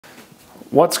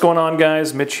What's going on,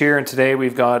 guys? Mitch here, and today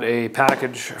we've got a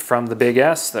package from the Big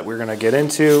S that we're going to get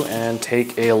into and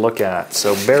take a look at.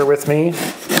 So bear with me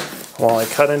while I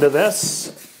cut into this.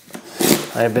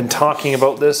 I've been talking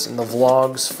about this in the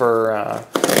vlogs for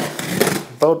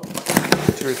about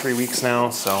 2 or 3 weeks now,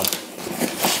 so I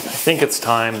think it's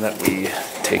time that we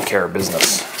take care of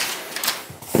business.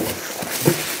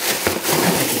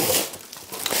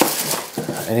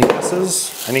 Any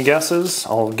guesses? Any guesses?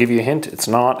 I'll give you a hint. It's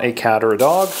not a cat or a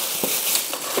dog.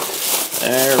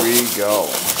 There we go.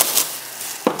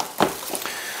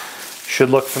 Should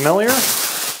look familiar.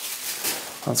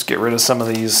 Let's get rid of some of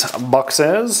these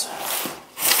boxes.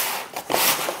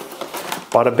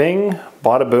 Bada bing,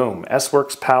 bada boom.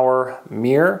 sworks Power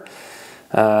Mirror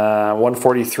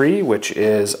 143, which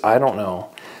is, I don't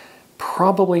know,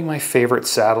 probably my favorite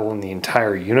saddle in the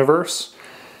entire universe.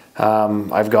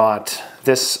 I've got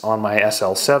this on my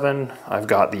SL7, I've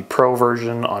got the Pro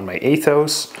version on my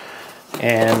Athos,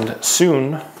 and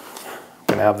soon I'm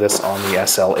going to have this on the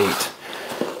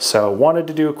SL8. So wanted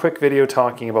to do a quick video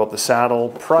talking about the saddle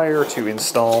prior to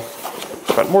install,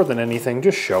 but more than anything,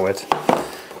 just show it,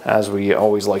 as we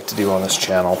always like to do on this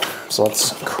channel. So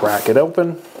let's crack it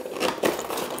open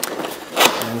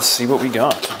and see what we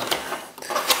got.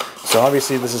 So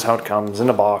obviously this is how it comes in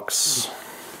a box.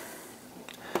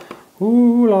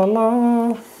 Ooh la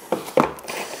la.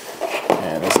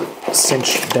 And it's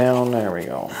cinched down. There we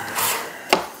go.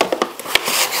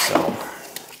 So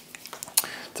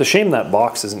it's a shame that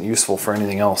box isn't useful for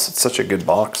anything else. It's such a good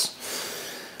box.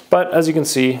 But as you can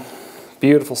see,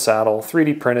 beautiful saddle,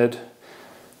 3D printed,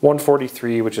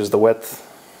 143, which is the width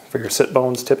for your sit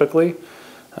bones typically.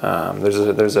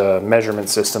 There's a measurement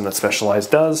system that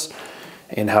Specialized does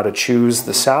in how to choose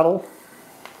the saddle.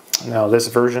 Now this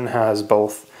version has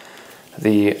both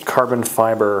the carbon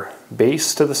fiber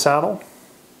base to the saddle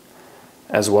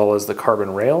as well as the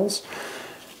carbon rails.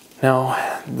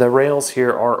 Now the rails here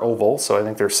are oval, so I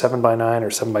think they're 7x9 or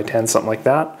 7x10, something like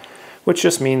that, which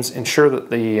just means ensure that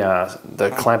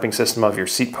the clamping system of your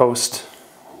seat post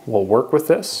will work with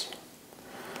this,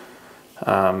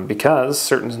 because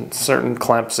certain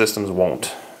clamp systems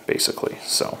won't, basically.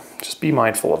 So just be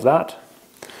mindful of that.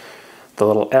 The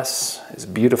little S is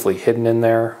beautifully hidden in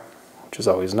there, which is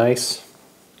always nice.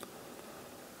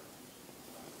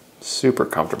 Super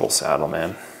comfortable saddle,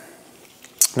 man.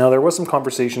 Now there was some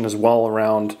conversation as well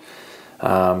around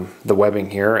the webbing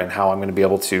here and how I'm going to be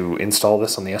able to install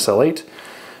this on the SL8.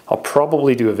 I'll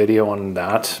probably do a video on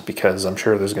that because I'm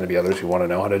sure there's going to be others who want to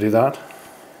know how to do that.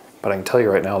 But I can tell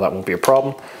you right now that won't be a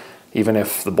problem, even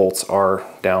if the bolts are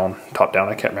down, top down.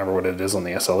 I can't remember what it is on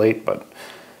the SL8, but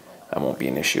that won't be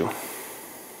an issue.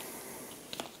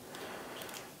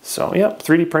 So yeah,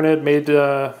 3D printed, made,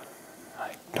 I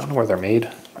don't know where they're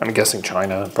made. I'm guessing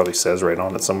China, it probably says right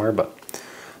on it somewhere, but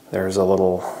there's a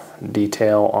little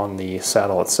detail on the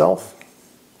saddle itself.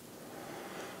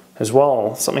 As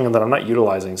well, something that I'm not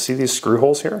utilizing, see these screw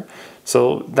holes here?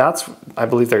 So that's, I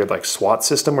believe they're like SWAT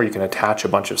system where you can attach a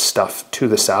bunch of stuff to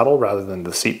the saddle rather than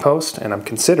the seat post, and I'm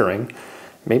considering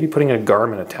maybe putting a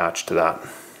Garmin attached to that.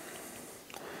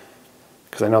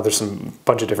 Because I know there's some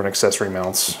bunch of different accessory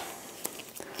mounts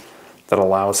that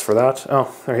allows for that.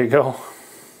 Oh, there you go.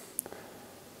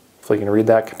 Hopefully you can read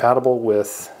that. Compatible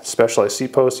with Specialized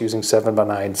seat posts using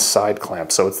 7x9 side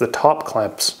clamps. So it's the top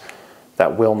clamps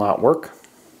that will not work.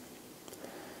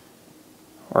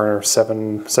 Or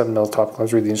 7 mil top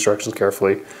clamps. Read the instructions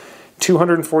carefully.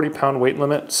 240 pound weight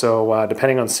limit. So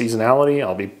depending on seasonality,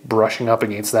 I'll be brushing up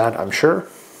against that, I'm sure.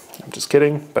 I'm just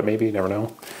kidding, but maybe, you never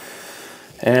know.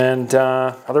 And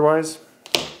otherwise,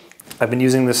 I've been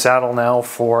using this saddle now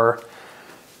for,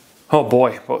 oh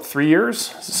boy, about 3 years.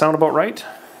 Does it sound about right?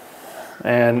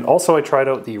 And also I tried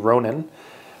out the Ronin,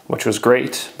 which was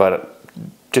great, but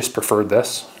just preferred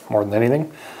this more than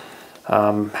anything.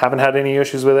 Haven't had any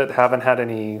issues with it, haven't had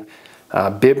any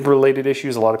bib related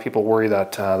issues. A lot of people worry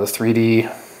that the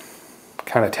 3D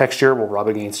kind of texture will rub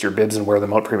against your bibs and wear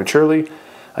them out prematurely.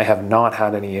 I have not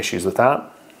had any issues with that.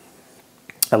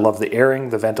 I love the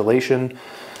airing, the ventilation,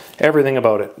 everything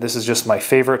about it. This is just my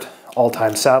favorite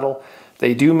all-time saddle.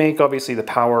 They do make obviously the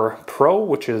Power Pro,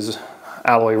 which is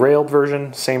alloy railed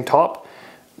version, same top,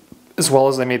 as well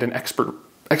as they made an expert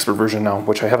version now,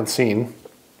 which I haven't seen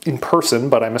in person,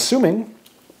 but I'm assuming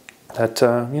that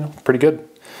you know, pretty good.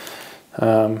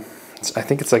 I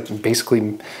think it's like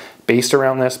basically based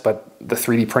around this, but the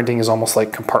 3D printing is almost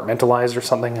like compartmentalized or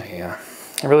something. I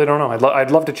really don't know.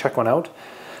 I'd love to check one out,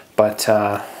 but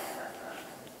I'm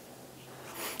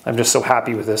just so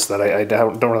happy with this that I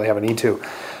don't really have a need to.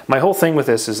 My whole thing with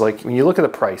this is, like, when you look at the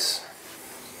price,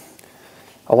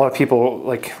 a lot of people,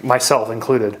 like myself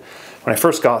included, when I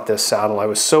first got this saddle, I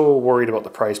was so worried about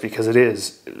the price because it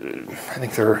is, I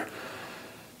think they're,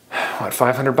 what,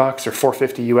 $500 or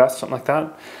 $450 US, something like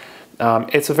that.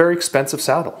 It's a very expensive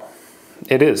saddle.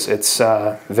 It is. It's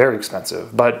very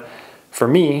expensive. But for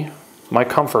me, my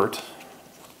comfort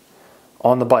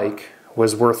on the bike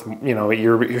was worth, you know,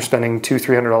 you're spending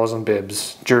 $200-300 on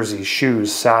bibs, jerseys,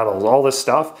 shoes, saddles, all this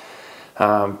stuff,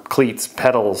 cleats,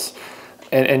 pedals,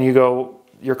 and you go,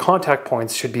 your contact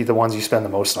points should be the ones you spend the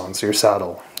most on. So your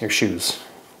saddle, your shoes.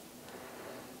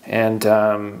 And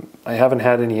I haven't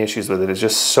had any issues with it. It's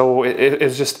just so,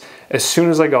 it's just, as soon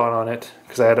as I got on it,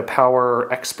 because I had a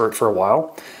power expert for a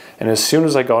while, and as soon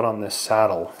as I got on this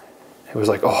saddle, it was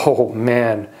like, oh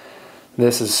man,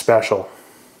 this is special.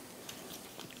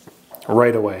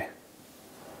 Right away.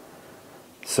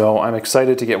 So I'm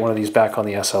excited to get one of these back on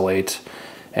the SL8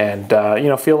 and, you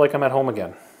know, feel like I'm at home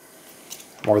again.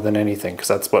 More than anything, because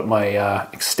that's what my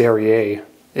exterior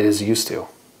is used to.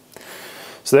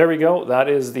 So there we go. That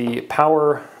is the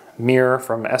power mirror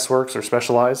from sworks or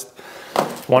Specialized.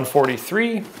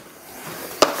 143.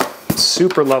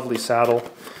 Super lovely saddle.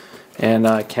 And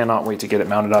I cannot wait to get it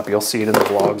mounted up. You'll see it in the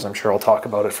vlogs. I'm sure I'll talk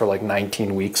about it for like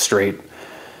 19 weeks straight,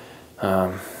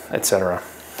 etc.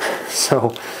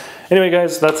 So anyway,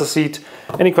 guys, that's the seat.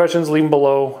 Any questions, leave them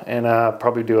below, and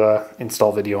probably do a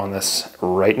install video on this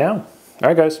right now. All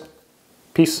right, guys.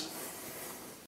 Peace.